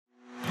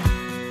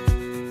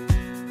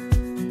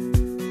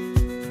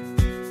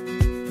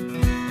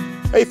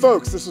Hey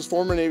folks, this is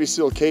former Navy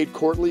SEAL Cade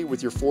Courtley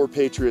with your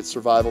 4Patriots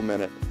Survival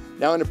Minute.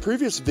 Now in a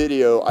previous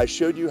video, I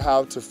showed you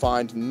how to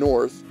find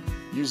north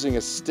using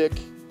a stick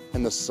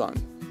and the sun.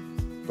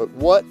 But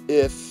what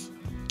if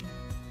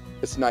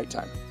it's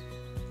nighttime?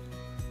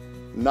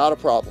 Not a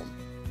problem.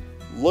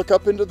 Look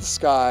up into the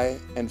sky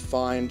and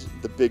find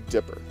the Big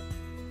Dipper.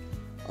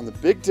 On the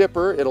Big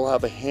Dipper, it'll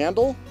have a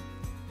handle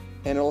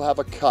and it'll have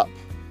a cup.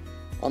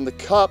 On the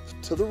cup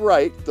to the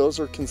right, those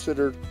are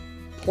considered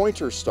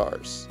pointer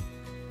stars.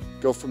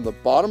 Go from the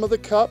bottom of the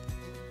cup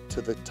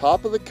to the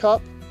top of the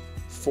cup,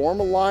 form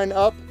a line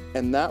up,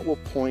 and that will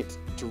point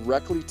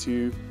directly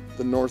to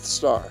the North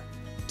Star.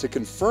 To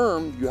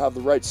confirm you have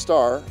the right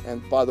star,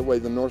 and by the way,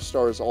 the North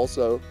Star is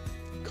also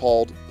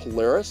called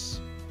Polaris,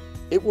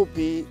 it will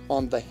be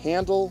on the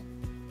handle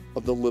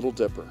of the Little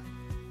Dipper.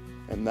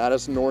 And that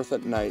is north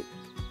at night.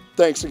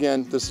 Thanks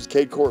again. This is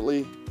Cade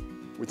Courtley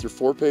with your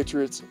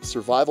 4Patriots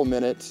Survival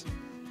Minute.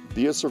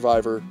 Be a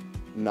survivor,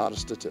 not a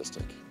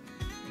statistic.